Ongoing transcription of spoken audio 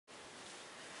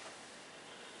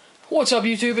What's up,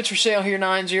 YouTube? It's for sale here,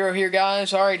 90 here,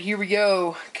 guys. All right, here we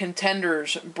go.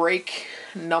 Contenders break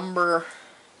number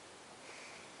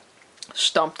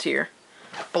stumped here.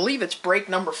 I believe it's break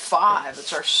number 5.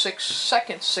 It's our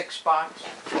second 6-box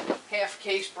half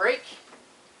case break.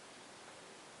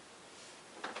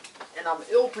 And I'm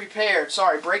ill prepared.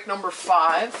 Sorry, break number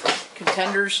 5.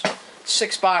 Contenders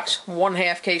 6-box 1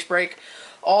 half case break.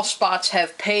 All spots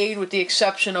have paid with the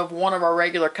exception of one of our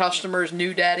regular customers,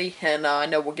 New Daddy, and I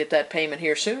know we'll get that payment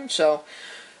here soon. So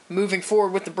moving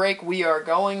forward with the break, we are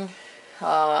going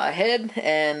ahead,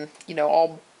 and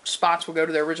all spots will go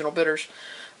to their original bidders.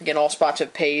 Again, all spots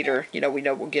have paid, or we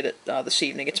know we'll get it this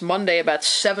evening. It's Monday about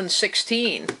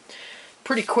 7:16.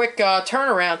 Pretty quick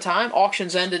turnaround time.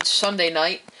 Auctions ended Sunday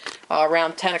night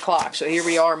around 10 o'clock. So here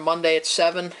we are Monday at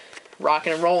 7,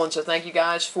 rocking and rolling. So thank you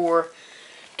guys for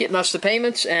getting us the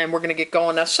payments, and we're going to get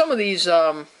going. Now, some of these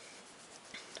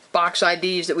box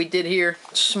IDs that we did here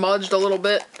smudged a little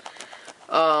bit.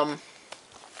 But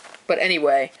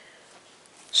anyway,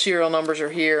 serial numbers are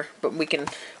here, but we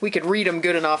could read them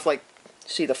good enough. Like,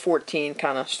 see, the 14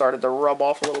 kind of started to rub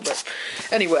off a little bit.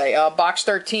 Anyway, box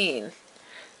 13,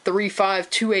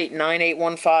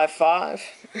 352898155.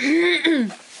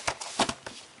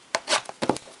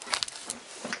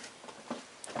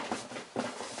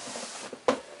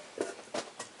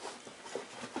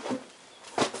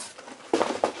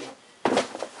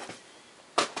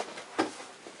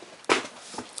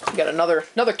 We got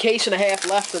another case and a half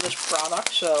left of this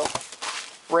product, so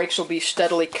breaks will be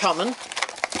steadily coming.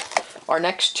 Our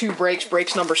next two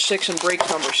breaks number 6 and breaks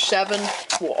number 7,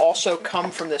 will also come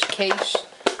from this case.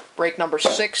 Break number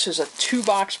 6 is a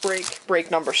 2-box break. Break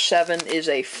number 7 is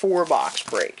a 4-box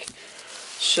break.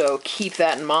 So keep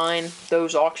that in mind.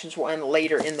 Those auctions will end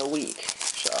later in the week.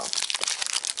 So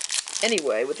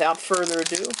anyway, without further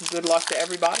ado, good luck to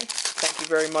everybody. Thank you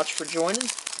very much for joining,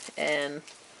 and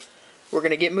we're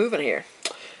going to get moving here.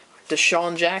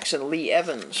 Deshaun Jackson, Lee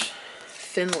Evans,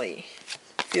 Finley,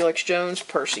 Felix Jones,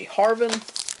 Percy Harvin.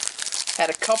 Had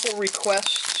a couple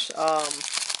requests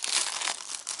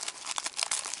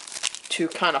to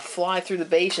kind of fly through the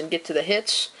base and get to the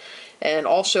hits, and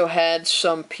also had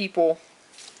some people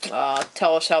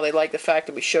tell us how they like the fact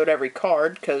that we showed every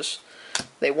card, because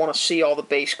they want to see all the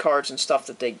base cards and stuff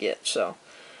that they get. So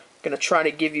going to try to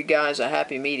give you guys a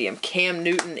happy medium. Cam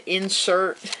Newton,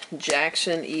 insert,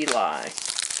 Jackson, Eli.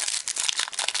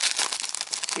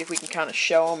 See if we can kind of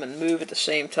show them and move at the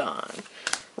same time.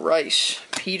 Rice,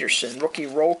 Peterson, rookie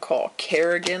roll call,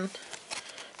 Kerrigan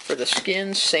for the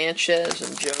Skins, Sanchez,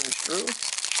 and Jones-Drew.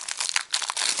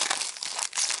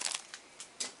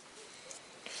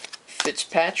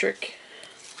 Fitzpatrick,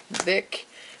 Vick,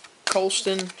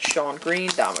 Colston, Sean Green,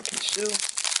 Dominican Sue.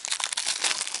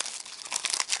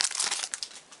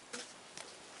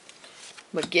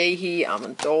 McGahee,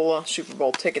 Amendola, Super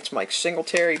Bowl tickets, Mike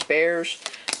Singletary, Bears,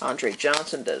 Andre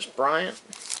Johnson, Des Bryant.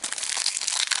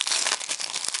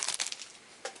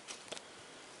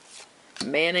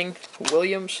 Manning,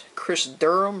 Williams, Chris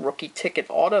Durham, rookie ticket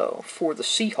auto for the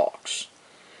Seahawks.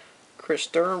 Chris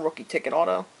Durham, rookie ticket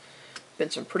auto.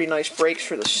 Been some pretty nice breaks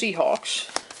for the Seahawks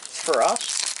for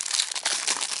us.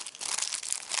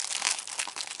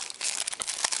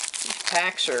 These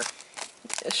packs are...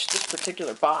 This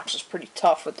particular box is pretty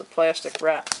tough with the plastic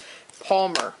wrap.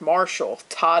 Palmer, Marshall,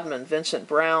 Todman, Vincent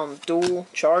Brown, Dual,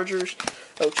 Chargers,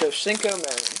 Ocho Cinco,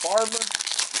 Marion Barber.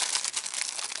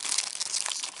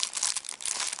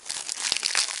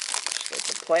 Looks like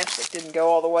the plastic didn't go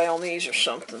all the way on these or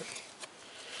something.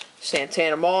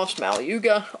 Santana Moss,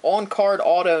 Maliuga, on-card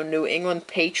auto, New England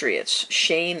Patriots,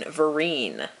 Shane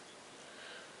Vereen.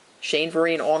 Shane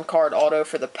Vereen on-card auto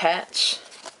for the Pats.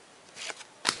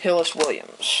 Hillis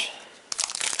Williams.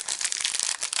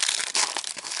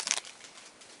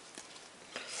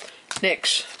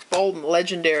 Knicks, Bolden,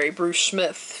 legendary, Bruce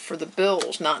Smith for the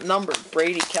Bills, not numbered,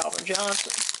 Brady, Calvin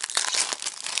Johnson.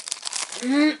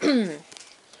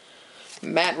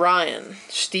 Matt Ryan,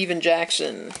 Steven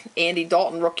Jackson, Andy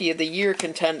Dalton, Rookie of the Year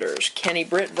contenders, Kenny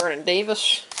Britt, Vernon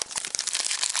Davis.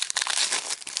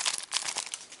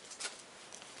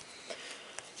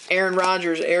 Aaron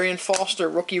Rodgers, Arian Foster,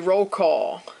 rookie roll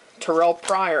call. Terrell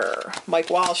Pryor, Mike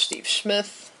Wallace, Steve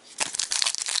Smith.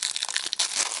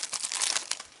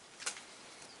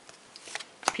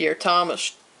 Pierre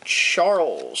Thomas,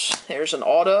 Charles. There's an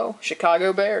auto.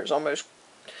 Chicago Bears almost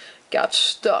got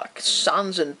stuck.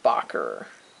 Sanzenbacher,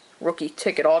 rookie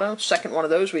ticket auto. Second one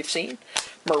of those we've seen.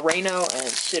 Moreno and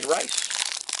Sid Rice.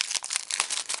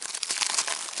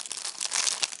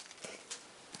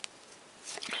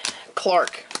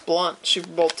 Clark, Blunt, Super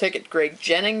Bowl ticket, Greg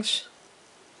Jennings.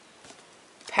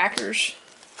 Packers,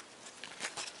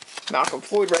 Malcolm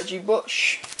Floyd, Reggie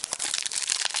Bush.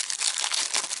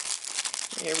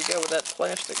 Here we go with that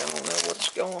plastic. I don't know what's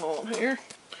going on here.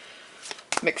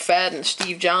 McFadden,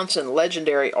 Steve Johnson,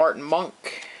 Legendary, Art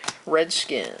Monk,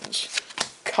 Redskins,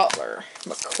 Cutler,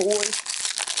 McCoy,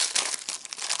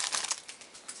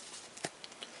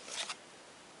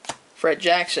 Fred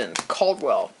Jackson,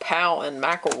 Caldwell, Powell, and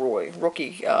McElroy,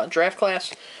 rookie draft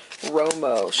class,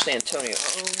 Romo, Santonio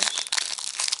Holmes,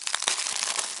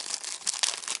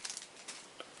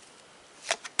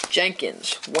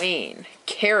 Jenkins, Wayne,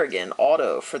 Kerrigan,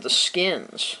 auto for the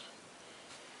Skins.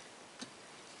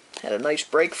 Had a nice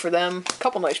break for them. A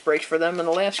couple nice breaks for them in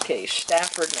the last case.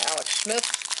 Stafford and Alex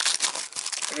Smith.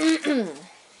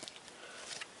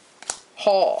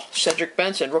 Hall, Cedric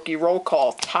Benson, rookie roll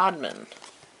call, Todman.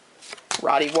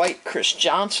 Roddy White, Chris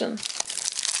Johnson.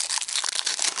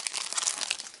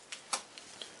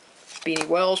 Beanie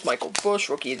Wells, Michael Bush,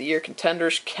 rookie of the year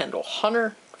contenders, Kendall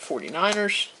Hunter,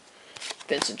 49ers.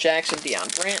 Vincent Jackson, Deion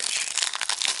Branch.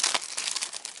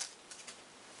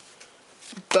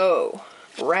 Bo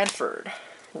Bradford,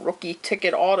 rookie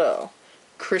ticket auto,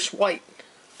 Chris White,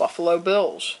 Buffalo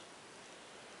Bills.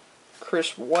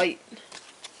 Chris White.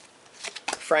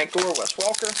 Frank Gore, Wes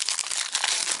Welker.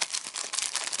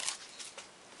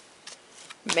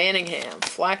 Manningham,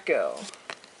 Flacco.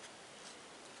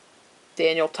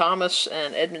 Daniel Thomas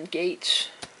and Edmund Gates,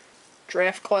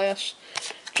 draft class.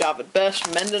 Javid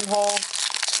Best, Mendenhall.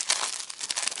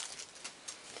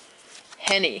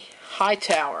 Henny,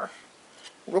 Hightower,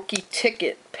 rookie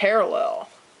ticket, parallel.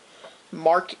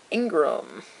 Mark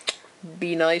Ingram.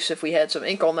 Be nice if we had some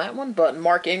ink on that one, but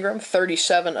Mark Ingram,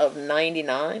 37 of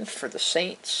 99 for the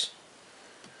Saints.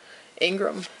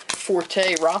 Ingram,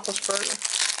 Forte, Roethlisberger.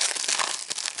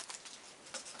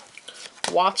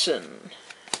 Watson,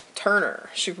 Turner,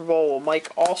 Super Bowl,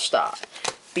 Mike Allstott.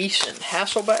 Beeson,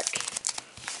 Hasselbeck.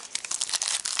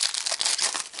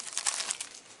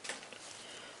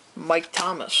 Mike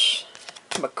Thomas,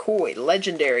 McCoy,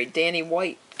 Legendary, Danny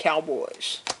White,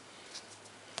 Cowboys.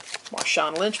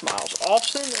 Marshawn Lynch, Miles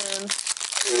Austin,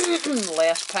 and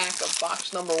last pack of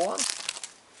box number 1.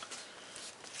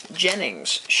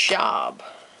 Jennings, Schaub.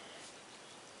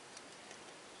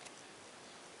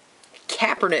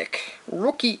 Kaepernick,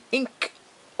 rookie ink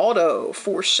auto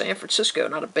for San Francisco.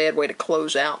 Not a bad way to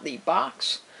close out the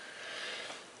box.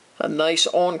 A nice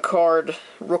on-card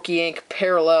rookie ink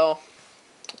parallel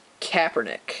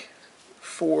Kaepernick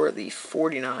for the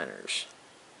 49ers.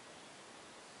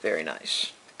 Very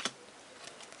nice.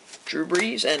 Drew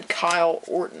Brees and Kyle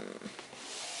Orton.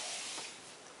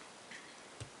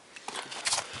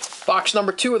 Box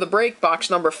number 2 of the break. Box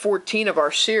number 14 of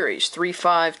our series.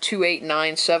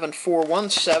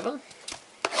 352897417.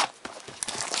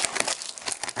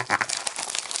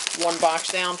 One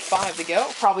box down, 5 to go.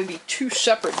 Probably be 2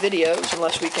 separate videos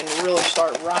unless we can really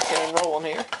start rocking and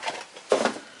rolling here.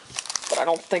 But I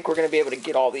don't think we're going to be able to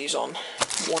get all these on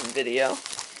one video.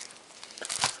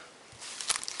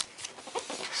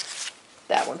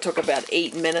 That one took about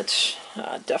 8 minutes.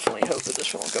 Definitely hope that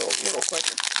this one will go a little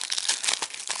quicker.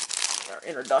 Our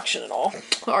introduction and all.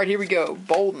 Alright, here we go.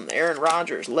 Bolden, Aaron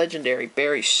Rodgers, Legendary,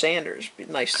 Barry Sanders. Be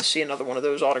nice to see another one of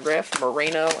those autographed.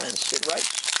 Moreno and Sid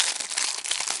Rice.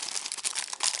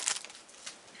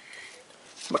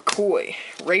 McCoy,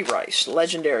 Ray Rice,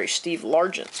 Legendary, Steve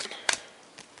Largent.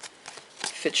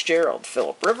 Fitzgerald,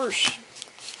 Phillip Rivers.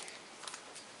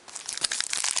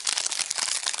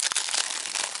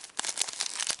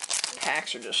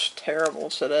 Packs are just terrible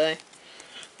today.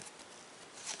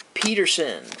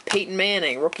 Peterson, Peyton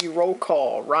Manning, rookie roll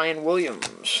call, Ryan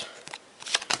Williams.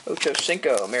 Ocho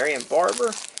Cinco, Marion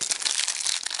Barber.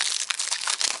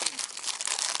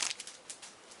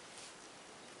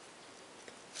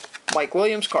 Mike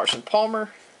Williams, Carson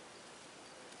Palmer.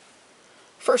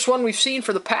 First one we've seen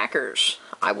for the Packers.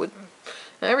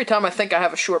 Every time I think I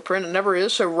have a short print, it never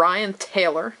is. So Ryan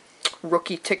Taylor,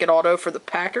 rookie ticket auto for the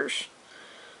Packers.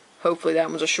 Hopefully that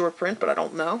was a short print, but I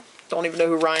don't know. Don't even know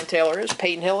who Ryan Taylor is.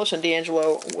 Peyton Hillis and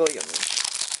D'Angelo Williams.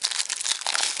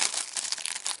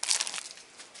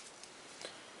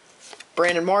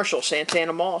 Brandon Marshall,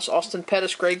 Santana Moss, Austin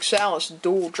Pettis, Greg Salas,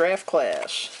 dual draft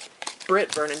class.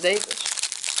 Britt, Vernon Davis.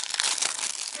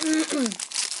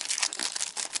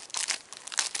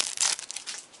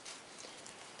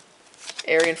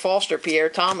 Arian Foster, Pierre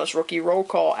Thomas, rookie roll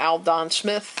call, Aldon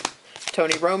Smith,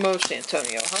 Tony Romo,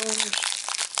 Santonio Holmes.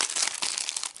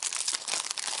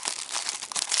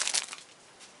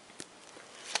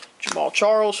 Jamal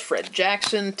Charles, Fred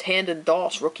Jackson, Tandon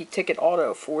Doss, rookie ticket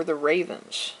auto for the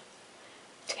Ravens.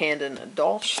 Tandon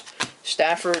Doss,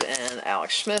 Stafford and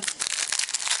Alex Smith.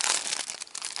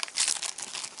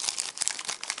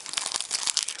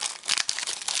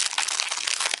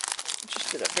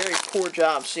 Did a very poor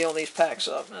job sealing these packs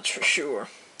up, that's for sure.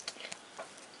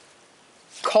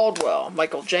 Caldwell,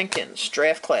 Michael Jenkins,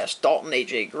 Draft Class, Dalton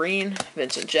A.J. Green,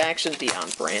 Vincent Jackson,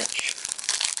 Deion Branch.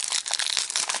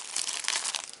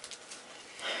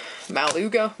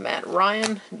 Maluga, Matt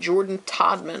Ryan, Jordan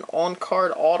Todman,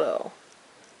 on-card auto.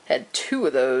 Had 2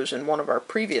 of those in one of our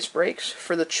previous breaks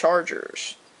for the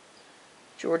Chargers.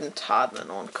 Jordan Todman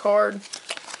on card.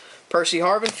 Percy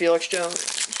Harvin, Felix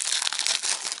Jones.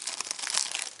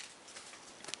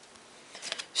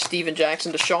 Steven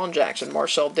Jackson, Deshaun Jackson,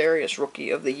 Marcel Darius, Rookie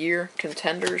of the Year,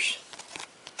 Contenders.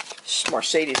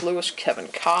 Mercedes Lewis, Kevin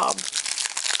Cobb.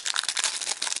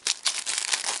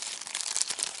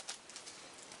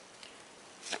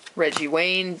 Reggie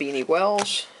Wayne, Beanie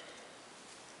Wells.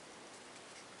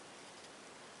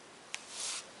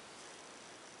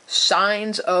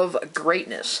 Signs of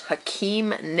Greatness,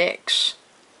 Hakeem Nicks.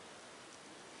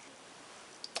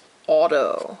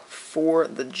 Auto for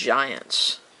the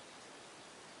Giants.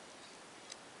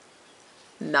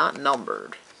 Not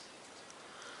numbered.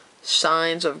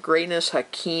 Signs of Greatness,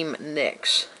 Hakeem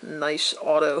Nicks. Nice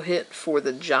auto hit for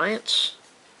the Giants.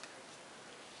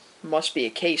 Must be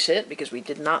a case hit because we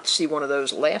did not see one of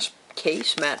those last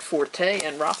case. Matt Forte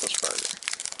and Roethlisberger.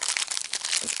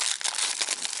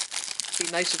 It'd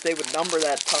be nice if they would number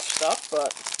that tough stuff,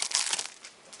 but...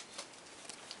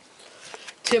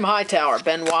 Tim Hightower,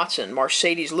 Ben Watson,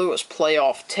 Mercedes Lewis,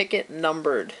 playoff ticket,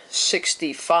 numbered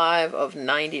 65 of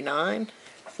 99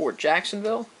 for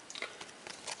Jacksonville.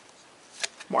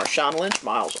 Marshawn Lynch,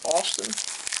 Miles Austin.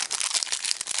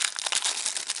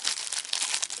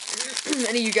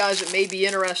 Any of you guys that may be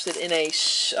interested in a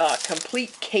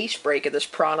complete case break of this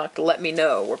product, let me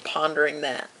know. We're pondering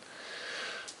that.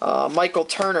 Michael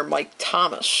Turner, Mike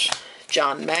Thomas,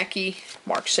 John Mackey,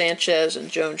 Mark Sanchez, and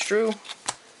Jones Drew.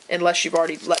 Unless you've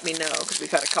already let me know, because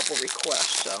we've had a couple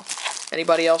requests. So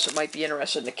anybody else that might be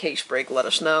interested in a case break, let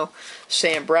us know.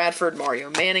 Sam Bradford, Mario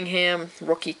Manningham,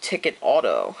 rookie ticket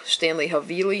auto. Stanley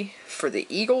Havili for the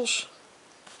Eagles.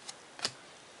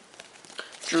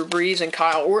 Drew Brees and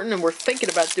Kyle Orton, and we're thinking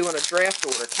about doing a draft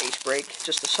order case break,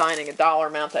 just assigning a dollar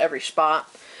amount to every spot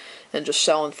and just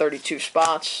selling 32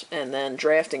 spots, and then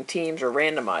drafting teams or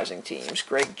randomizing teams.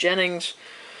 Greg Jennings,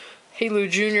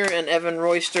 Helu Jr., and Evan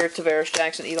Royster, Tavares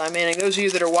Jackson, Eli Manning. Those of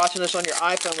you that are watching this on your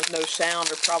iPhone with no sound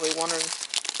are probably wondering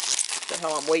what the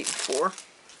hell I'm waiting for.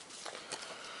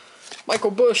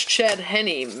 Michael Bush, Chad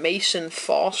Henne, Mason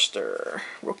Foster,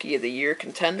 Rookie of the Year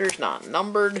Contenders, not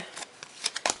numbered.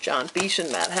 John Beeson,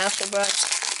 Matt Hasselbeck.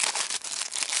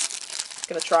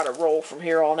 Going to try to roll from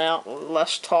here on out.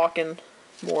 Less talking,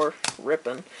 more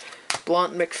ripping.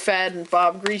 Blunt, McFadden,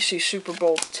 Bob Greasy, Super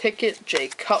Bowl ticket. Jay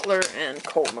Cutler and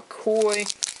Colt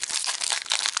McCoy.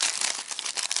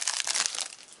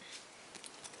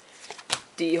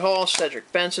 D. Hall,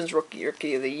 Cedric Benson's Rookie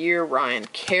of the Year. Ryan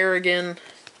Kerrigan.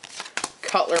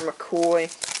 Cutler,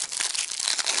 McCoy.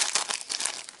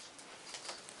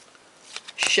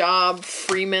 Schaub,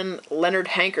 Freeman, Leonard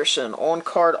Hankerson,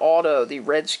 on-card auto, the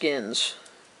Redskins.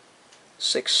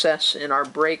 Success in our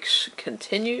breaks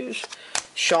continues.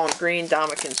 Sean Green,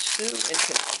 Dominican Sue,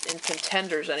 in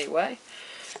Contenders anyway.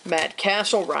 Matt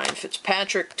Castle, Ryan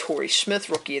Fitzpatrick, Torrey Smith,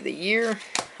 Rookie of the Year.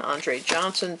 Andre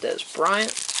Johnson, Des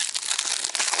Bryant.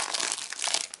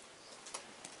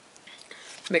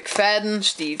 McFadden,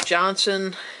 Steve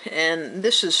Johnson, and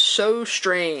this is so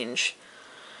strange.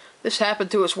 This happened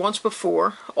to us once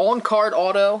before. On-card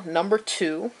auto, number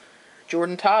 2,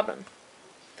 Jordan Todman.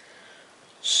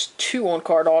 2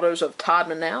 on-card autos of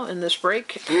Todman now in this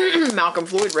break. Malcolm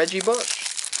Floyd, Reggie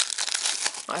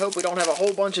Bush. I hope we don't have a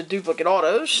whole bunch of duplicate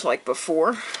autos like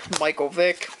before. Michael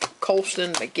Vick,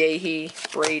 Colston,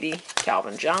 McGahee, Brady,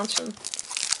 Calvin Johnson.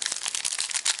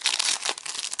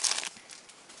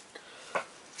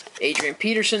 Adrian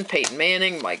Peterson, Peyton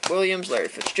Manning, Mike Williams, Larry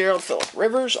Fitzgerald, Phillip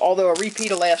Rivers. Although a repeat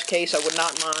of last case, I would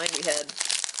not mind. We had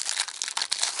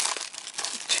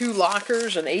 2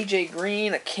 lockers, an A.J.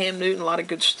 Green, a Cam Newton, a lot of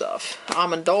good stuff.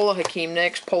 Amendola, Hakeem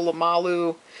Nicks,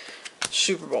 Polamalu,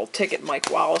 Super Bowl ticket, Mike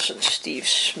Wallace, and Steve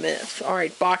Smith. All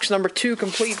right, box number 2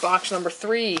 complete. Box number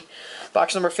 3,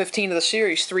 box number 15 of the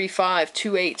series,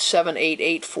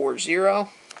 352878840.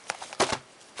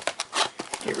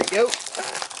 Here we go.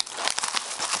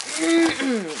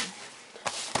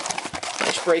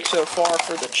 Nice break so far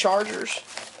for the Chargers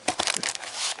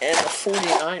and the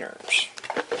 49ers.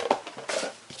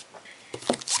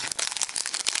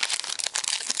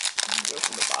 Go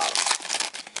from the bottom.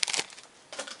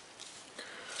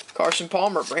 Carson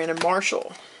Palmer, Brandon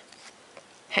Marshall,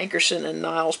 Hankerson and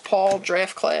Niles Paul,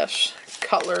 draft class,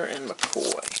 Cutler and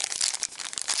McCoy.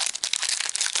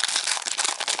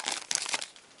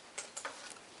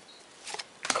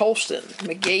 Colston,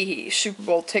 McGahee, Super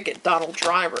Bowl ticket, Donald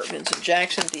Driver, Vincent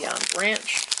Jackson, Deion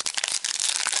Branch.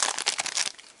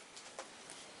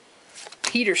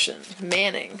 Peterson,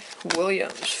 Manning,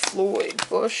 Williams, Floyd,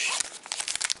 Bush.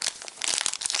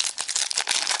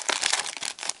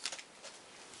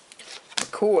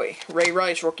 McCoy, Ray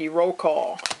Rice, rookie roll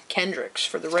call. Kendricks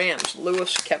for the Rams,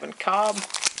 Lewis, Kevin Cobb.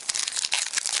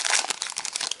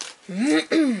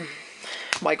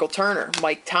 Michael Turner,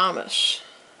 Mike Thomas,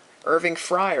 Irving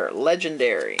Fryer,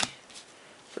 legendary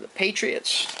for the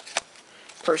Patriots.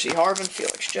 Percy Harvin,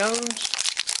 Felix Jones.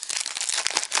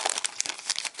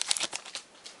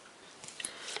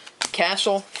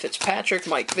 Castle, Fitzpatrick,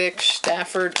 Mike Vick,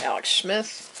 Stafford, Alex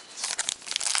Smith.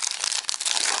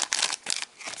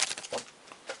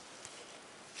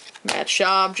 Matt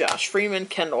Schaub, Josh Freeman,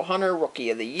 Kendall Hunter, Rookie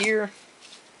of the Year.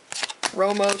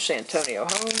 Romo, Santonio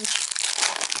Holmes.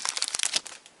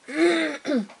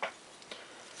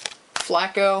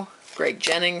 Flacco, Greg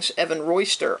Jennings, Evan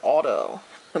Royster, auto.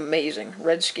 Amazing.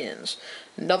 Redskins.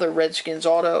 Another Redskins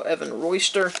auto, Evan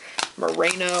Royster,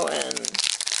 Moreno, and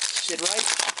Sid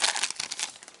Wright.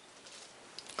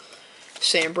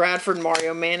 Sam Bradford,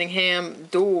 Mario Manningham,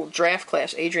 dual draft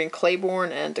class, Adrian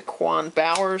Claiborne and Daquan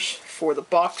Bowers for the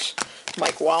Bucks.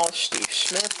 Mike Wallace, Steve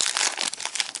Smith.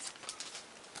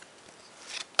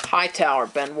 Hightower,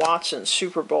 Ben Watson,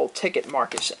 Super Bowl ticket,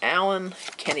 Marcus Allen,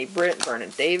 Kenny Britt,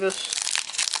 Vernon Davis.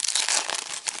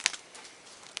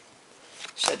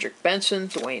 Cedric Benson,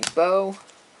 Dwayne Bowe,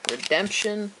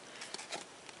 redemption.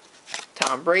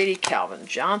 Tom Brady, Calvin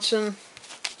Johnson.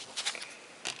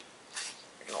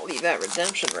 I'll leave that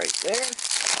redemption right there.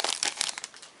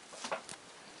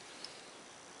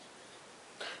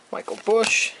 Michael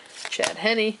Bush, Chad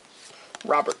Henne,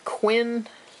 Robert Quinn,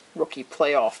 rookie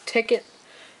playoff ticket,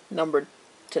 numbered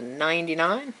to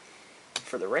 99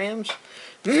 for the Rams.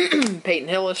 Peyton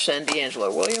Hillis and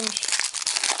D'Angelo Williams.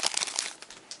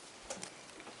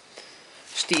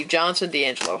 Steve Johnson,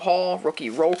 D'Angelo Hall, rookie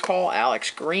roll call,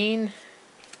 Alex Green.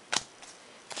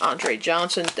 Andre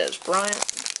Johnson, Des Bryant.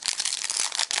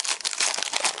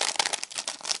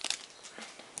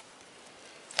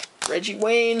 Reggie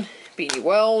Wayne, Beanie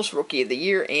Wells, Rookie of the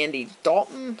Year, Andy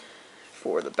Dalton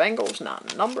for the Bengals,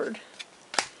 not numbered.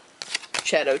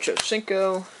 Chad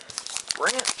Ochocinco,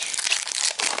 Branch.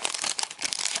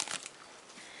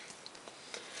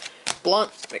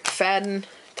 Blunt, McFadden,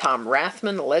 Tom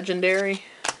Rathman, legendary.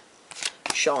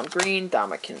 Sean Green,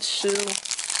 Ndamukong Suh.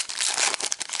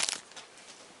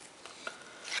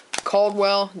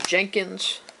 Caldwell,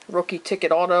 Jenkins, rookie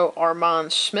ticket auto,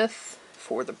 Armand Smith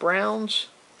for the Browns.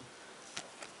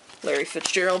 Larry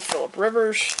Fitzgerald, Phillip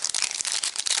Rivers.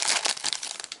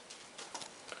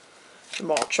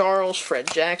 Jamal Charles, Fred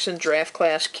Jackson, draft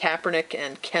class, Kaepernick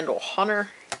and Kendall Hunter.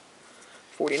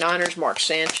 49ers, Mark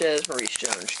Sanchez, Maurice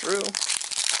Jones-Drew.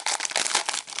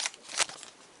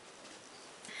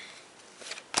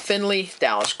 Finley,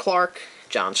 Dallas Clark,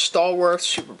 John Stallworth,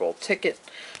 Super Bowl ticket,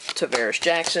 Tavares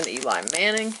Jackson, Eli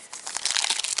Manning.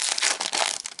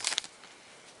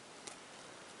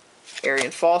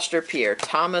 Arian Foster, Pierre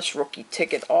Thomas, rookie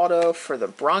ticket auto for the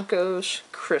Broncos.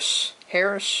 Chris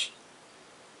Harris,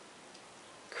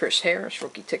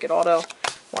 rookie ticket auto.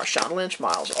 Marshawn Lynch,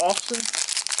 Miles Austin.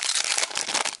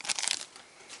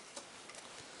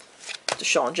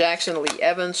 Deshaun Jackson, Lee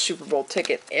Evans, Super Bowl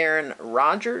ticket, Aaron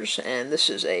Rodgers. And this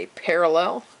is a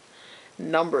parallel,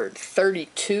 numbered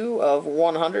 32 of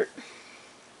 100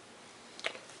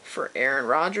 for Aaron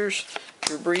Rodgers.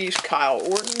 Drew Brees, Kyle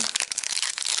Orton.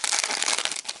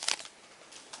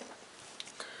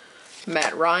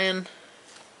 Matt Ryan,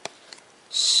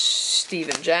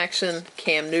 Steven Jackson,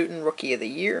 Cam Newton, Rookie of the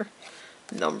Year.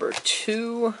 Number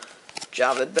 2,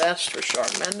 Javid Best,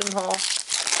 Rashard Mendenhall.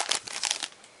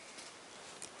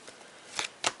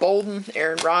 Bolden,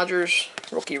 Aaron Rodgers,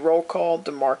 rookie roll call,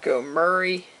 DeMarco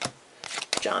Murray,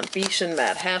 John Beeson,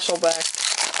 Matt Hasselbeck.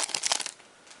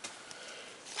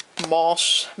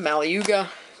 Moss, Maliuga,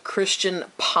 Christian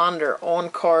Ponder,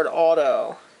 on-card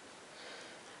auto.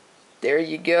 There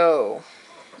you go.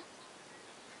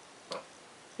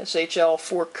 SHL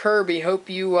for Kirby. Hope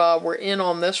you were in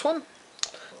on this one.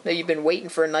 Know you've been waiting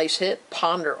for a nice hit.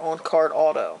 Ponder on-card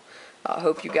auto.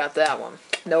 Hope you got that one.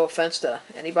 No offense to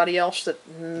anybody else that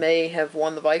may have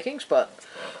won the Vikings, but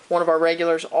one of our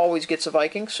regulars always gets a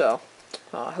Viking, so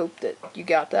I hope that you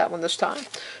got that one this time.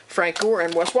 Frank Gore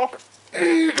and Wes Welker.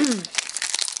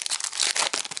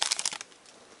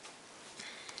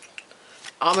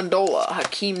 Amendola,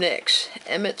 Hakeem Nicks,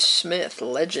 Emmitt Smith,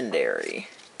 legendary.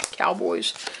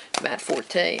 Cowboys, Matt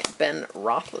Forte, and Ben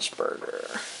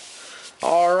Roethlisberger.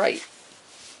 All right.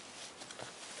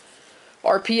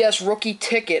 RPS rookie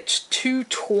tickets,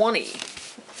 220.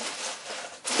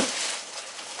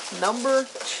 Number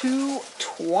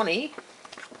 220.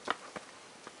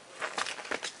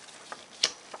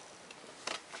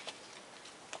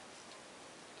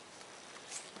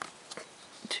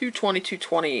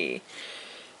 $220.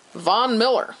 Von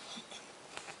Miller.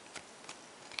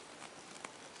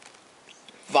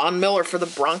 Von Miller for the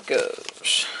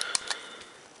Broncos.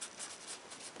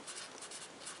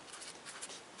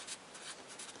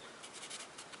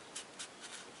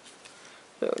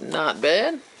 So not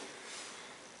bad.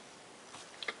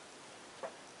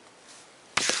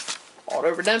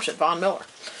 Auto redemption, Von Miller.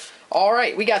 All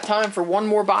right, we got time for one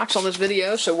more box on this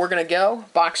video, so we're going to go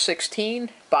box 16,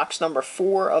 box number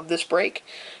 4 of this break.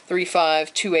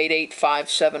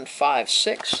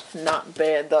 352885756. Not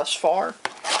bad thus far.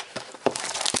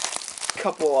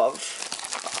 Couple of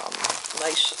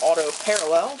nice auto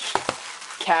parallels.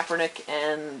 Kaepernick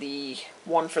and the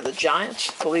one for the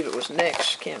Giants. I believe it was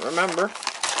Knicks. Can't remember.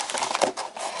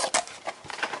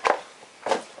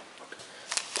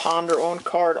 Ponder on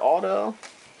card auto.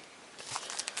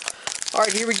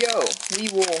 Alright, here we go. We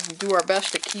will do our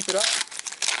best to keep it up.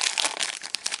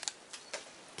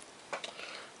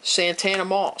 Santana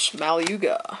Moss,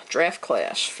 Maliuga, draft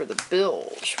class for the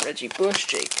Bills. Reggie Bush,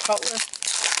 Jay Cutler.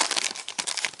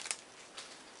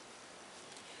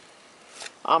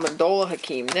 Amendola,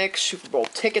 Hakeem Nicks, Super Bowl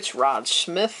tickets, Rod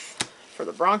Smith for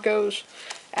the Broncos.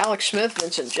 Alex Smith,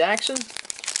 Vincent Jackson.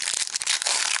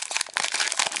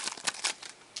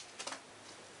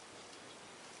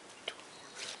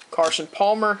 Carson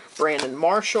Palmer, Brandon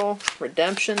Marshall,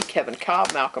 Redemption, Kevin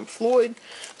Cobb, Malcolm Floyd.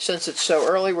 Since it's so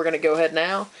early, we're going to go ahead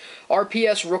now.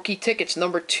 RPS rookie tickets,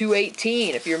 number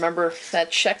 218. If you remember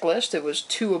that checklist, it was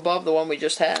 2 above the one we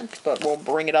just had, but we'll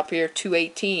bring it up here,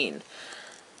 218.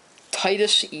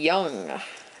 Titus Young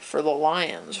for the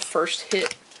Lions. First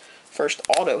hit, first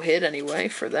auto hit anyway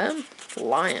for them.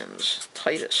 Lions,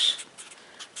 Titus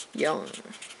Young.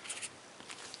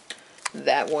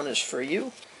 That one is for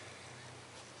you.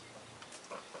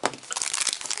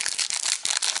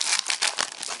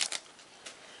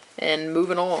 And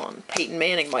moving on, Peyton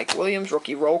Manning, Mike Williams,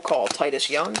 rookie roll call,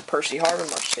 Titus Young, Percy Harvin,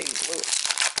 Mercedes Lewis.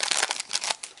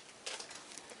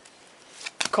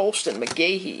 Colston,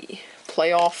 McGahee,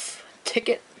 playoff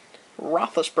ticket,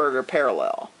 Roethlisberger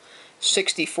parallel,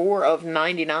 64 of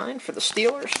 99 for the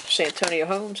Steelers, Santonio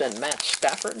Holmes and Matt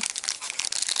Stafford.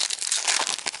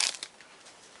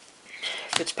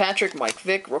 Fitzpatrick, Mike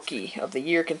Vick, rookie of the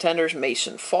year contenders,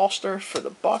 Mason Foster for the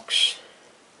Bucks.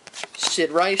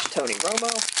 Sid Rice, Tony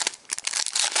Romo.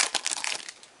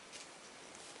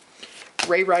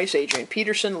 Ray Rice, Adrian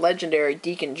Peterson, legendary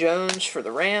Deacon Jones for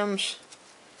the Rams.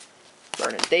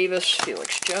 Vernon Davis,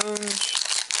 Felix Jones.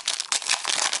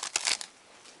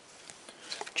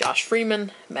 Josh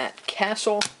Freeman, Matt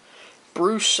Castle.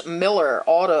 Bruce Miller,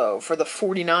 auto for the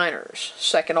 49ers.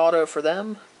 Second auto for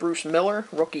them. Bruce Miller,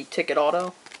 rookie ticket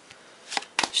auto.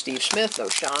 Steve Smith,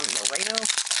 O'Shawn Moreno.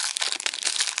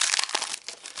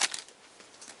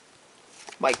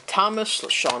 Mike Thomas,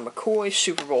 LaShawn McCoy,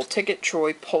 Super Bowl ticket,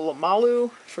 Troy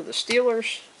Polamalu for the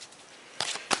Steelers.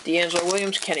 D'Angelo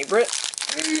Williams, Kenny Britt.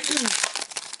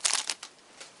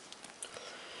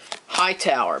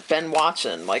 Hightower, Ben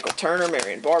Watson, Michael Turner,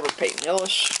 Marion Barber, Peyton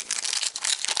Hillis.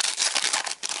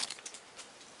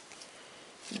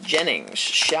 Jennings,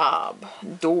 Schaub,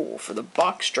 Duel for the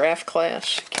Bucks draft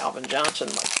class, Calvin Johnson,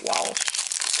 Mike Wallace.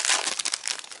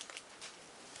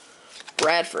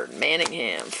 Bradford,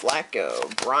 Manningham,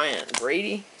 Flacco, Bryant,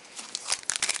 Brady.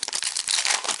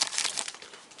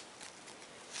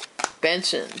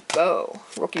 Benson, Bo,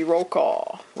 rookie roll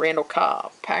call, Randall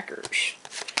Cobb, Packers,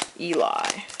 Eli,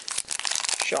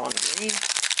 Sean Green.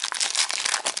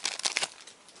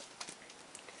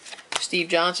 Steve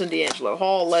Johnson, D'Angelo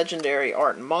Hall, legendary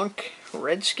Art Monk,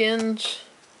 Redskins.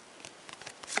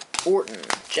 Orton,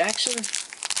 Jackson.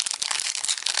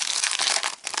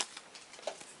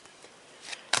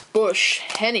 Bush,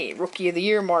 Henny, rookie of the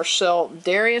year, Marcel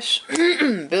Darius.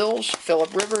 Bills,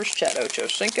 Phillip Rivers, Chad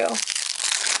Ochocinco.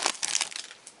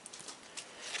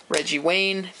 Reggie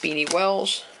Wayne, Beanie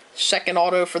Wells. Second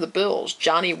auto for the Bills,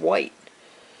 Johnny White.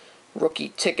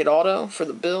 Rookie ticket auto for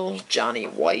the Bills, Johnny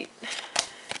White.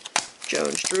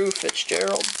 Jones Drew,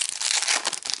 Fitzgerald.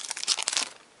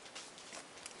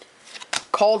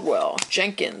 Caldwell,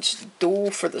 Jenkins,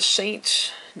 duel for the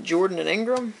Saints, Jordan and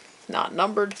Ingram, not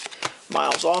numbered.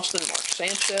 Miles Austin, Mark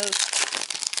Sanchez.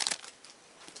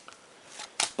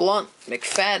 Blunt,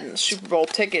 McFadden, Super Bowl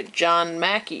ticket, John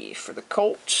Mackey for the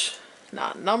Colts,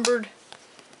 not numbered.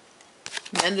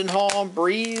 Mendenhall,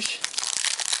 Breeze.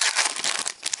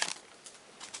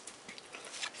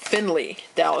 Finley,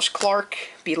 Dallas Clark,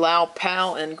 Bilal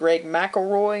Powell, and Greg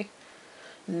McElroy.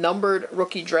 Numbered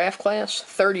rookie draft class,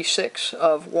 36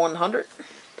 of 100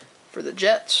 for the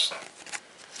Jets.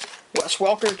 Wes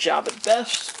Welker, job at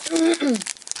best.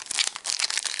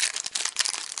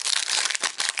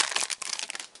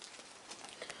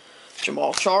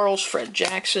 Jamal Charles, Fred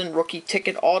Jackson, rookie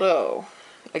ticket auto.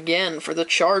 Again for the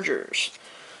Chargers.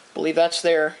 I believe that's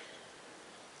their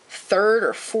third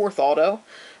or fourth auto.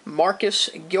 Marcus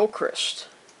Gilchrist.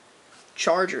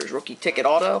 Chargers, rookie ticket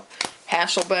auto.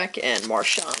 Hasselbeck and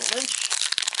Marshawn Lynch.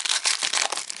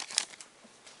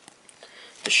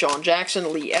 Deshaun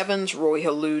Jackson, Lee Evans, Roy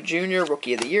Halou Jr.,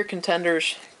 Rookie of the Year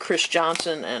contenders. Chris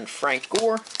Johnson and Frank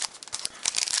Gore.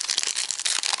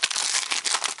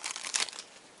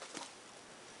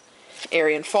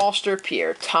 Arian Foster,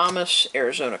 Pierre Thomas,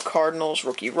 Arizona Cardinals,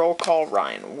 rookie roll call,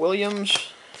 Ryan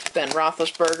Williams, Ben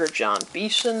Roethlisberger, John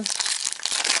Beeson,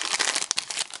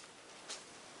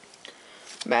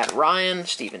 Matt Ryan,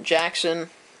 Steven Jackson.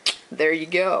 There you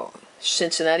go.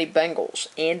 Cincinnati Bengals,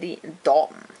 Andy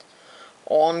Dalton.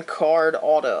 On-card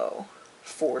auto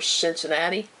for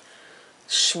Cincinnati.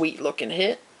 Sweet looking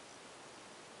hit.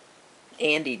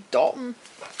 Andy Dalton,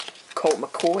 Colt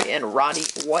McCoy, and Roddy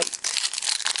White.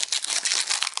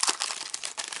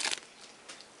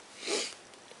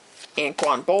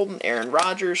 Anquan Bolden, Aaron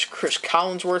Rodgers, Chris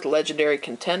Collinsworth, legendary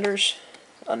contenders.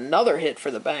 Another hit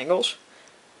for the Bengals.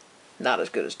 Not as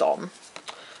good as Dalton.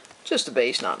 Just a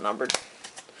base, not numbered.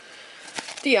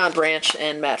 Deion Branch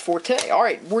and Matt Forte.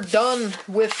 Alright, we're done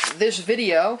with this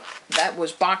video. That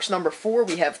was box number 4.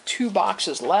 We have 2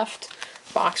 boxes left.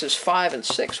 Boxes 5 and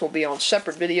 6 will be on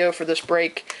separate video for this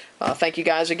break. Thank you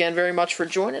guys again very much for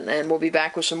joining, and we'll be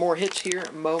back with some more hits here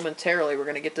momentarily. We're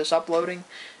going to get this uploading,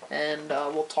 and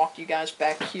we'll talk to you guys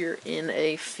back here in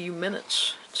a few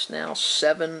minutes. It's now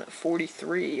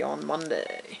 7:43 on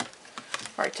Monday.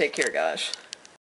 Alright, take care, guys.